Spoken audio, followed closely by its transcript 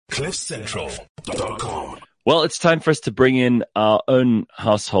CliffCentral.com. Well, it's time for us to bring in our own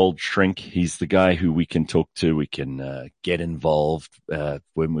household shrink. He's the guy who we can talk to. We can get involved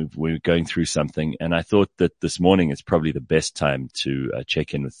when we're going through something. And I thought that this morning is probably the best time to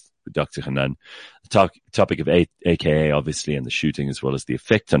check in with Dr. Hanan. The topic of AKA, obviously, and the shooting, as well as the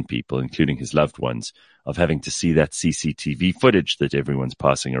effect on people, including his loved ones, of having to see that CCTV footage that everyone's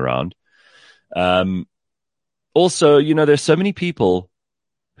passing around. Also, you know, there's so many people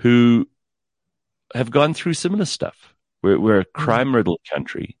who have gone through similar stuff. We're a crime-riddled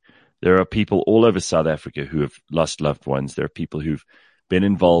country. There are people all over South Africa who have lost loved ones. There are people who've been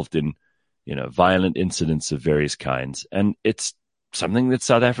involved in, you know, violent incidents of various kinds. And it's something that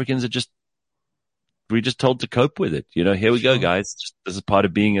South Africans we're just told to cope with it. You know, here we go, guys. This is part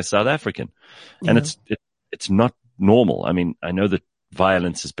of being a South African. And it's not normal. I mean, I know that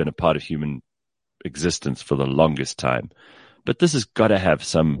violence has been a part of human existence for the longest time, but this has got to have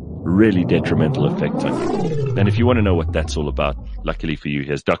some really detrimental effect on you. And if you want to know what that's all about, luckily for you,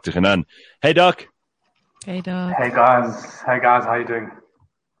 here's Dr. Hanan. Hey, Doc. Hey, Doc. Hey, guys. How you doing?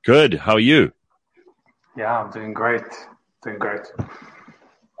 Good. How are you? Yeah, I'm doing great.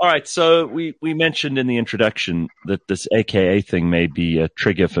 All right. So we mentioned in the introduction that this AKA thing may be a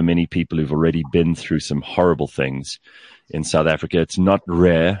trigger for many people who've already been through some horrible things in South Africa. It's not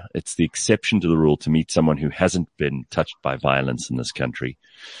rare. It's the exception to the rule to meet someone who hasn't been touched by violence in this country.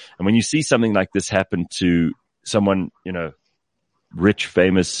 And when you see something like this happen to someone, you know, rich,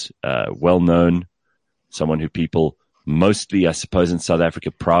 famous, well-known, someone who people mostly, I suppose, in South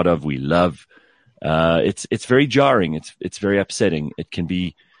Africa proud of, we love, it's very jarring. It's very upsetting. It can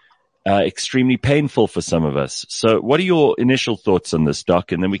be extremely painful for some of us. So what are your initial thoughts on this,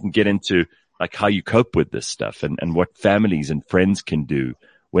 Doc? And then we can get into like how you cope with this stuff and what families and friends can do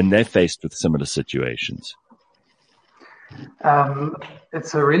when they're faced with similar situations.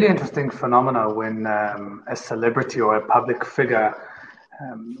 It's a really interesting phenomenon when a celebrity or a public figure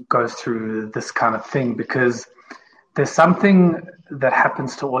goes through this kind of thing, because there's something that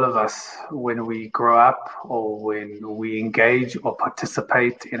happens to all of us when we grow up or when we engage or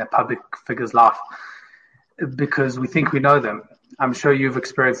participate in a public figure's life, because we think we know them. I'm sure you've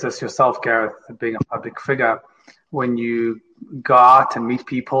experienced this yourself, Gareth, being a public figure, when you go out and meet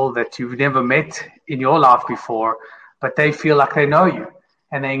people that you've never met in your life before, but they feel like they know you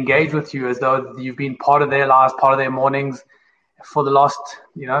and they engage with you as though you've been part of their lives, part of their mornings for the last,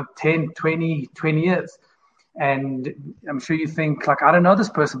 10, 20 years. And I'm sure you think, like, I don't know this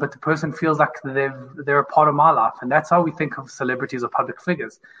person, but the person feels like they're a part of my life. And that's how we think of celebrities or public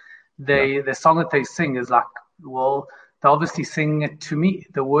figures. The song that they sing is like, well, they obviously sing it to me.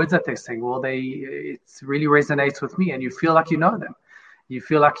 The words that they sing, well, it really resonates with me, and you feel like you know them. You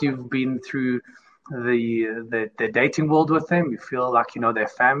feel like you've been through the dating world with them. You feel like you know their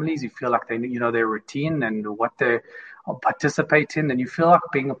families. You feel like you know their routine and what they participate in, and you feel like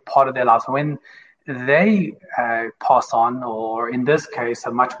being a part of their lives. When they pass on, or in this case,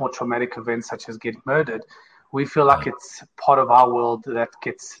 a much more traumatic event such as getting murdered, we feel like it's part of our world that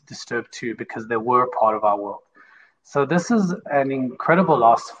gets disturbed too, because they were part of our world. So this is an incredible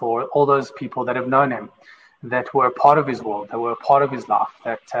loss for all those people that have known him, that were a part of his world, that were a part of his life,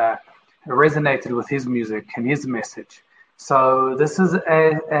 that resonated with his music and his message. So this is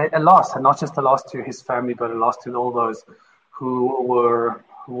a loss, and not just a loss to his family, but a loss to all those who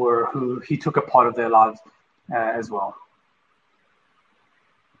he took a part of their lives as well.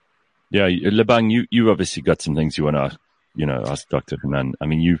 Yeah, Lebang, you obviously got some things you want to ask Dr. Hanan. I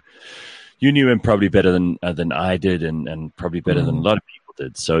mean, you knew him probably better than I did, and probably better than a lot of people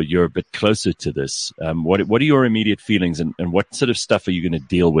did. So you're a bit closer to this. What are your immediate feelings, and what sort of stuff are you going to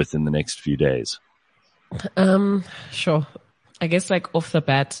deal with in the next few days? Sure. I guess like off the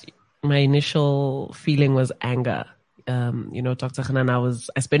bat, my initial feeling was anger. Dr. Hanan,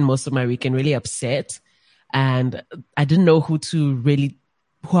 I spent most of my weekend really upset, and I didn't know who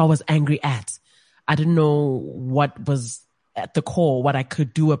I was angry at. I didn't know what was at the core, what I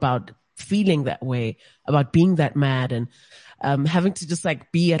could do about feeling that way, about being that mad, and having to just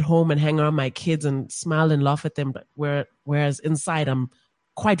like be at home and hang around my kids and smile and laugh at them. Whereas inside I'm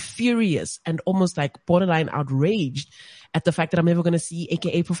quite furious and almost like borderline outraged at the fact that I'm never going to see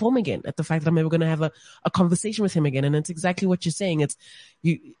AKA perform again, at the fact that I'm never going to have a conversation with him again. And it's exactly what you're saying. It's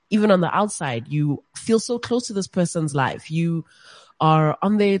you, even on the outside, you feel so close to this person's life. You are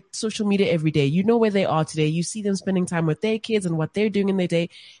on their social media every day. You know where they are today. You see them spending time with their kids and what they're doing in their day,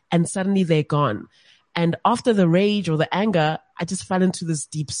 and suddenly they're gone. And after the rage or the anger, I just fell into this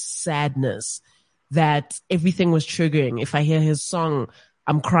deep sadness that everything was triggering. If I hear his song,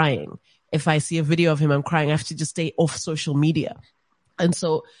 I'm crying. If I see a video of him, I'm crying. I have to just stay off social media. And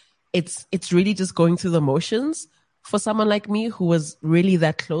so it's really just going through the motions for someone like me who was really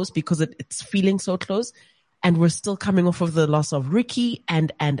that close, because it's feeling so close. And we're still coming off of the loss of Ricky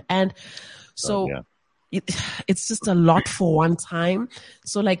and. So it's just a lot for one time.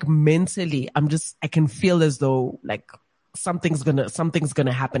 So like mentally, I can feel as though like something's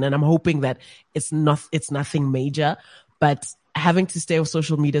gonna happen. And I'm hoping that it's nothing major, but having to stay off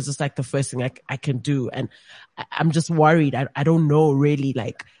social media is just like the first thing I can do. And I'm just worried. I don't know really,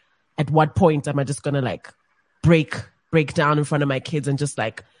 like, at what point am I just gonna like break down in front of my kids and just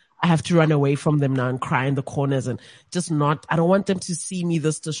like, I have to run away from them now and cry in the corners and just not, I don't want them to see me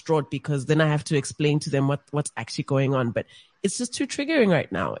this distraught, because then I have to explain to them what's actually going on. But it's just too triggering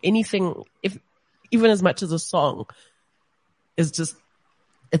right now. Anything, even as much as a song is just,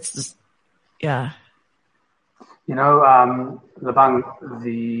 it's just, yeah. You know, Labang,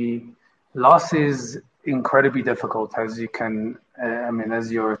 the loss is incredibly difficult, as you can,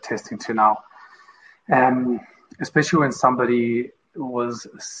 as you're attesting to now. Especially when somebody was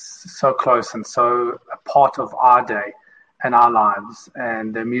so close and so a part of our day and our lives,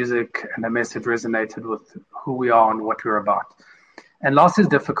 and the music and the message resonated with who we are and what we're about. And loss is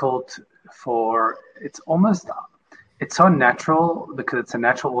difficult it's so natural because it's a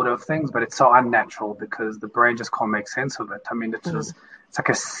natural order of things, but it's so unnatural because the brain just can't make sense of it. I mean, it's like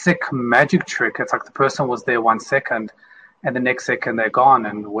a sick magic trick. It's like the person was there 1 second and the next second they're gone.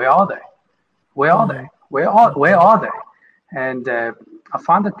 And where are they? Where are they? Where are they? And I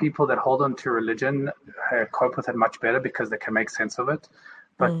find that people that hold on to religion cope with it much better because they can make sense of it.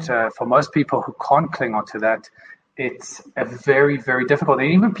 But for most people who can't cling on to that, it's a very, very difficult.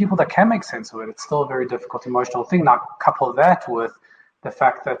 And even people that can make sense of it, it's still a very difficult emotional thing. Now, couple that with the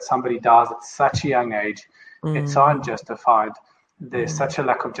fact that somebody dies at such a young age, it's so unjustified. There's such a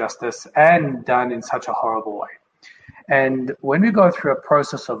lack of justice and done in such a horrible way. And when we go through a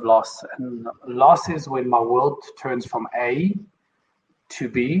process of loss, and loss is when my world turns from A to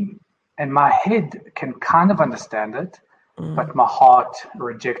B, and my head can kind of understand it, but my heart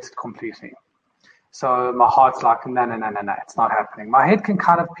rejects it completely. So my heart's like, no, it's not happening. My head can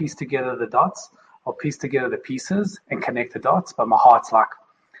kind of piece together the dots or piece together the pieces and connect the dots, but my heart's like,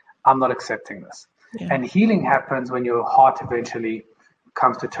 I'm not accepting this. Yeah. And healing happens when your heart eventually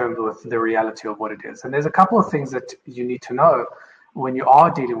comes to terms with the reality of what it is. And there's a couple of things that you need to know when you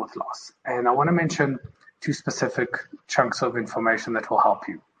are dealing with loss. And I want to mention 2 specific chunks of information that will help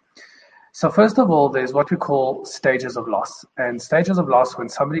you. So first of all, there's what we call stages of loss. And stages of loss, when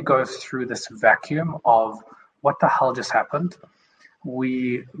somebody goes through this vacuum of what the hell just happened,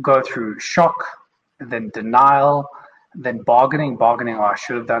 we go through shock, then denial, then bargaining, oh, I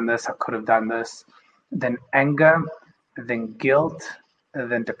should have done this, I could have done this, then anger, then guilt,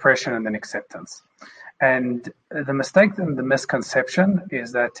 then depression, and then acceptance. And the mistake and the misconception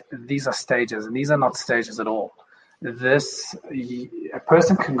is that these are stages, and these are not stages at all. A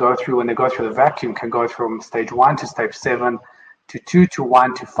person can go through, when they go through the vacuum, can go from stage 1 to stage 7 to 2 to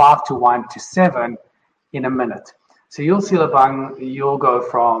 1 to 5 to 1 to 7 in a minute. So you'll see, Labang, you'll go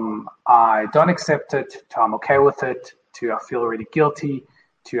from I don't accept it to I'm okay with it to I feel really guilty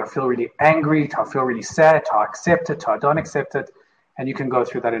to I feel really angry to I feel really sad to I accept it to I don't accept it. And you can go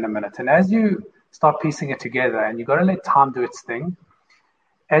through that in a minute. And as you start piecing it together, and you've got to let time do its thing,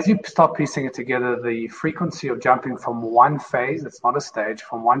 as you start piecing it together, the frequency of jumping from one phase, it's not a stage,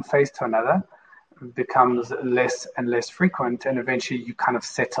 from one phase to another becomes less and less frequent. And eventually you kind of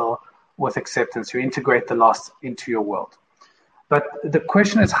settle with acceptance. You integrate the loss into your world. But the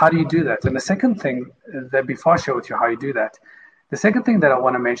question is, how do you do that? And the second thing, that before I share with you how you do that, the second thing that I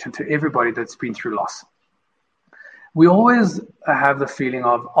want to mention to everybody that's been through loss, we always have the feeling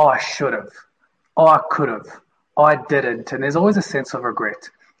of, oh, I should have, oh, I could have, oh, I didn't. And there's always a sense of regret.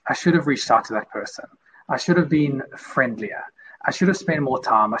 I should have reached out to that person. I should have been friendlier. I should have spent more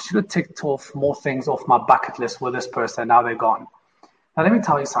time. I should have ticked off more things off my bucket list with this person. Now they're gone. Now, let me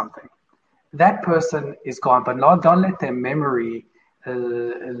tell you something. That person is gone, but don't let their memory,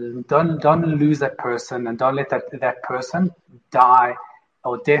 don't lose that person, and don't let that person die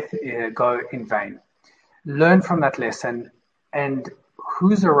or death go in vain. Learn from that lesson, and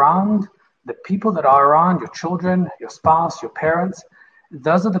who's around, the people that are around, your children, your spouse, your parents,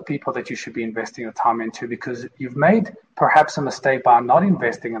 those are the people that you should be investing your time into, because you've made perhaps a mistake by not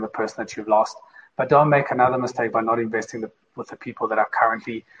investing in the person that you've lost, but don't make another mistake by not investing with the people that are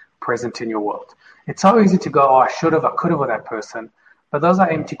currently present in your world. It's so easy to go, oh, I should have, I could have with that person, but those are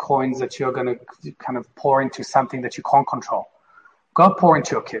empty coins that you're going to kind of pour into something that you can't control. Go pour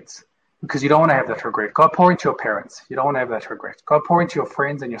into your kids, because you don't want to have that regret. Go pour into your parents. You don't want to have that regret. Go pour into your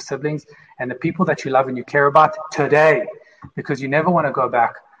friends and your siblings and the people that you love and you care about today. because you never want to go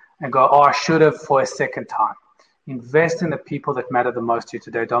back and go, oh, I should have for a second time. Invest in the people that matter the most to you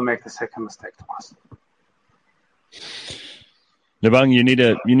today. Don't make the second mistake twice. Lebang, you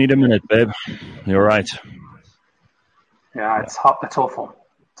need a minute, babe. You're right. Yeah, it's awful.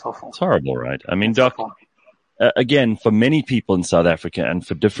 It's awful. It's horrible, right? I mean, Doc, again, for many people in South Africa and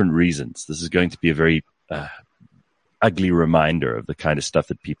for different reasons, this is going to be a very ugly reminder of the kind of stuff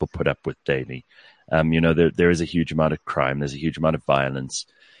that people put up with daily. There is a huge amount of crime. There's a huge amount of violence.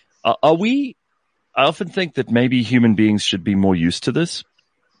 I often think that maybe human beings should be more used to this,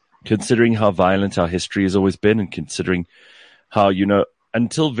 considering how violent our history has always been and considering how,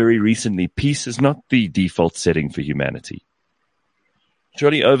 until very recently, peace is not the default setting for humanity.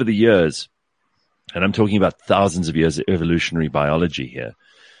 Surely over the years, and I'm talking about thousands of years of evolutionary biology here,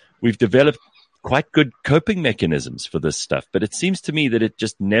 we've developed quite good coping mechanisms for this stuff. But it seems to me that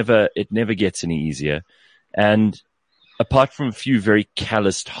it never gets any easier. And apart from a few very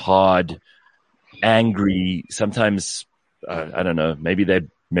calloused, hard, angry, sometimes, I don't know, maybe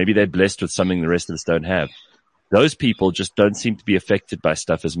they're blessed with something the rest of us don't have. Those people just don't seem to be affected by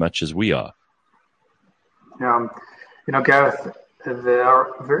stuff as much as we are. Yeah, Gareth, there are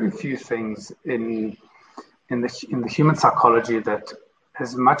very few things in the human psychology that,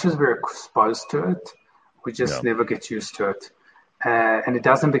 as much as we're exposed to it, we just never get used to it, and it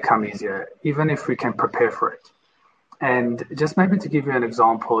doesn't become easier, even if we can prepare for it. And just maybe to give you an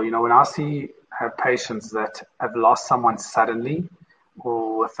example, when I see patients that have lost someone suddenly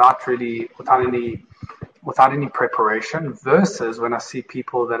or without any preparation, versus when I see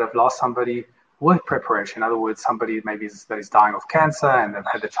people that have lost somebody with preparation. In other words, somebody maybe that is dying of cancer and they've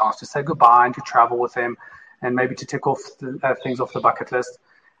had the chance to say goodbye and to travel with them and maybe to tick off things off the bucket list.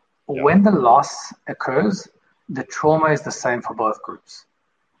 Yeah. When the loss occurs, the trauma is the same for both groups.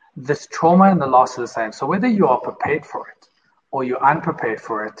 This trauma and the loss are the same. So whether you are prepared for it or you're unprepared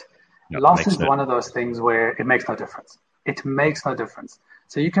for it, loss is one of those things where it makes no difference. It makes no difference.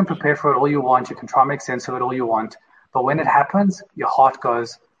 So you can prepare for it all you want. You can try and make sense of it all you want. But when it happens, your heart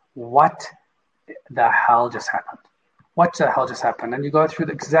goes, what the hell just happened? What the hell just happened? And you go through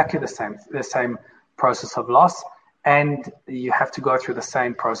exactly the same process of loss. And you have to go through the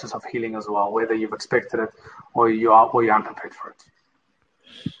same process of healing as well, whether you've expected it or you're unprepared for it.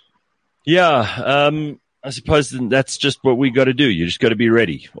 Yeah, I suppose that's just what we got to do. You just got to be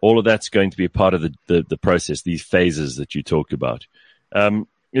ready. All of that's going to be a part of the process, these phases that you talk about.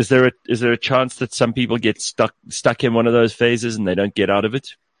 Is there a chance that some people get stuck in one of those phases and they don't get out of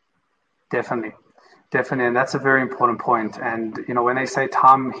it? Definitely. And that's a very important point. And, when they say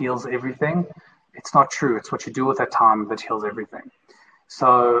time heals everything, it's not true. It's what you do with that time that heals everything.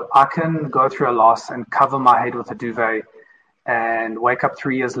 So I can go through a loss and cover my head with a duvet and wake up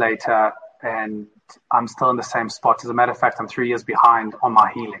 3 years later and I'm still in the same spot. As a matter of fact, I'm 3 years behind on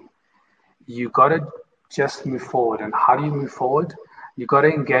my healing. You got to just move forward. And how do you move forward? You got to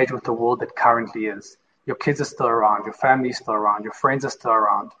engage with the world that currently is. Your kids are still around. Your family is still around. Your friends are still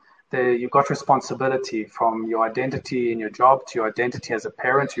around. You've got responsibility from your identity in your job to your identity as a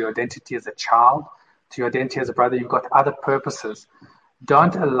parent, to your identity as a child, to your identity as a brother. You've got other purposes.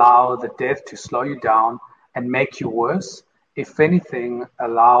 Don't allow the death to slow you down and make you worse. If anything,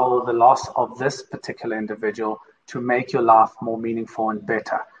 allow the loss of this particular individual to make your life more meaningful and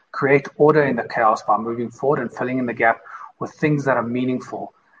better. Create order in the chaos by moving forward and filling in the gap with things that are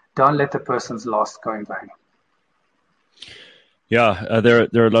meaningful. Don't let the person's loss go in vain. Yeah, there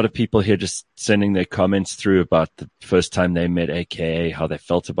are a lot of people here just sending their comments through about the first time they met AKA, how they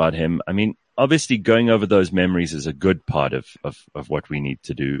felt about him. I mean, obviously going over those memories is a good part of what we need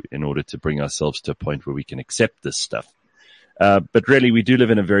to do in order to bring ourselves to a point where we can accept this stuff. But really, we do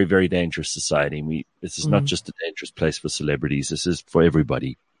live in a very, very dangerous society. This is not just a dangerous place for celebrities. This is for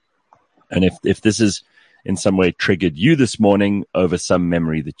everybody. And if this is in some way triggered you this morning over some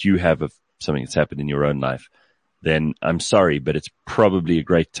memory that you have of something that's happened in your own life, then I'm sorry, but it's probably a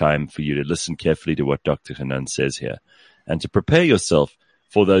great time for you to listen carefully to what Dr. Hanan says here and to prepare yourself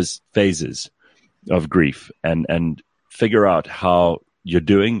for those phases of grief and figure out how you're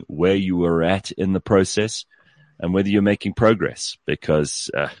doing, where you were at in the process, and whether you're making progress.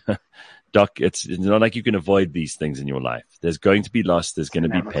 Because, Doc, it's not like you can avoid these things in your life. There's going to be loss. There's going to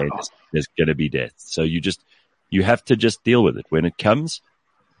be pain. There's going to be death. So you have to just deal with it. When it comes,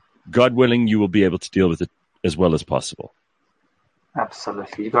 God willing, you will be able to deal with it as well as possible.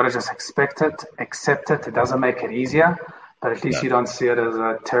 Absolutely. You got to just expect it, accept it. It doesn't make it easier, but at least you don't see it as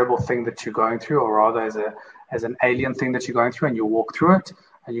a terrible thing that you're going through, or rather as an alien thing that you're going through, and you walk through it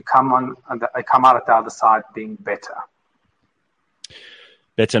and you come out at the other side being better.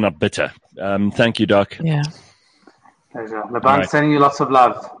 Better, not bitter. Thank you, Doc. Yeah. Pleasure. Laban, right. sending you lots of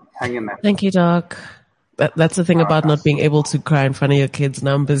love. Hang in there. Thank you, Doc. That's the thing about not being able to cry in front of your kids.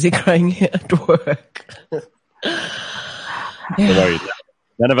 Now I'm busy crying here at work. Don't worry.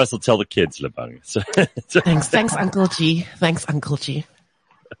 None of us will tell the kids, Laban. So, Thanks, Uncle G. Thanks, Uncle G.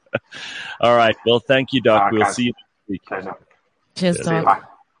 all right. Well, thank you, Doc. We'll guys. see you next week. Pleasure. Cheers, See you. Doc.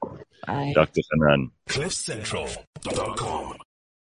 Bye. Bye. Dr. Hanan. CliffCentral.com